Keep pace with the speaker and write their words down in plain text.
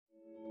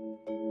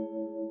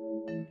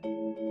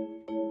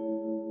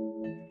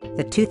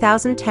the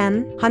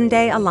 2010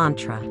 Hyundai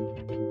Elantra.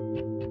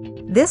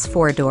 This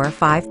four-door,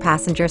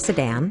 five-passenger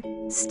sedan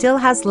still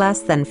has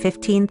less than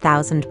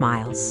 15,000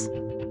 miles.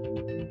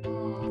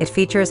 It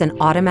features an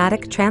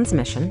automatic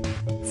transmission,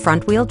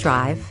 front-wheel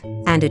drive,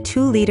 and a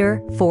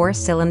 2-liter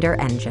four-cylinder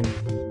engine.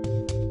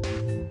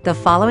 The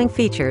following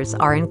features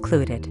are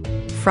included: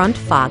 front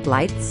fog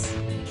lights,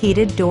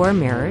 heated door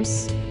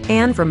mirrors,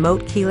 and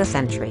remote keyless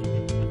entry.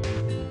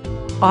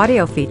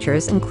 Audio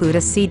features include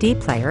a CD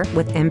player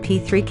with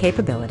MP3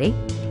 capability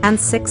and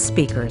 6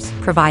 speakers,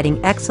 providing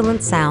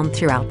excellent sound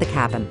throughout the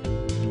cabin.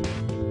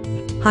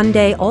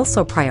 Hyundai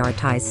also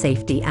prioritized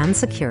safety and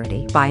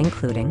security by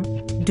including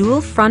dual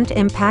front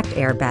impact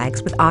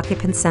airbags with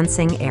occupant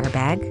sensing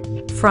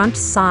airbag, front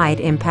side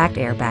impact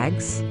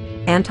airbags,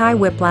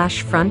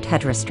 anti-whiplash front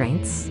head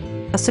restraints,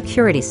 a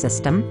security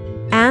system,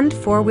 and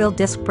 4-wheel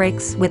disc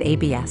brakes with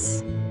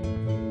ABS.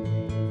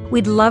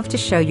 We'd love to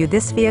show you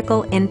this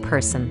vehicle in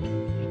person.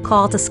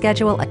 Call to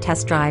schedule a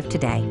test drive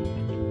today.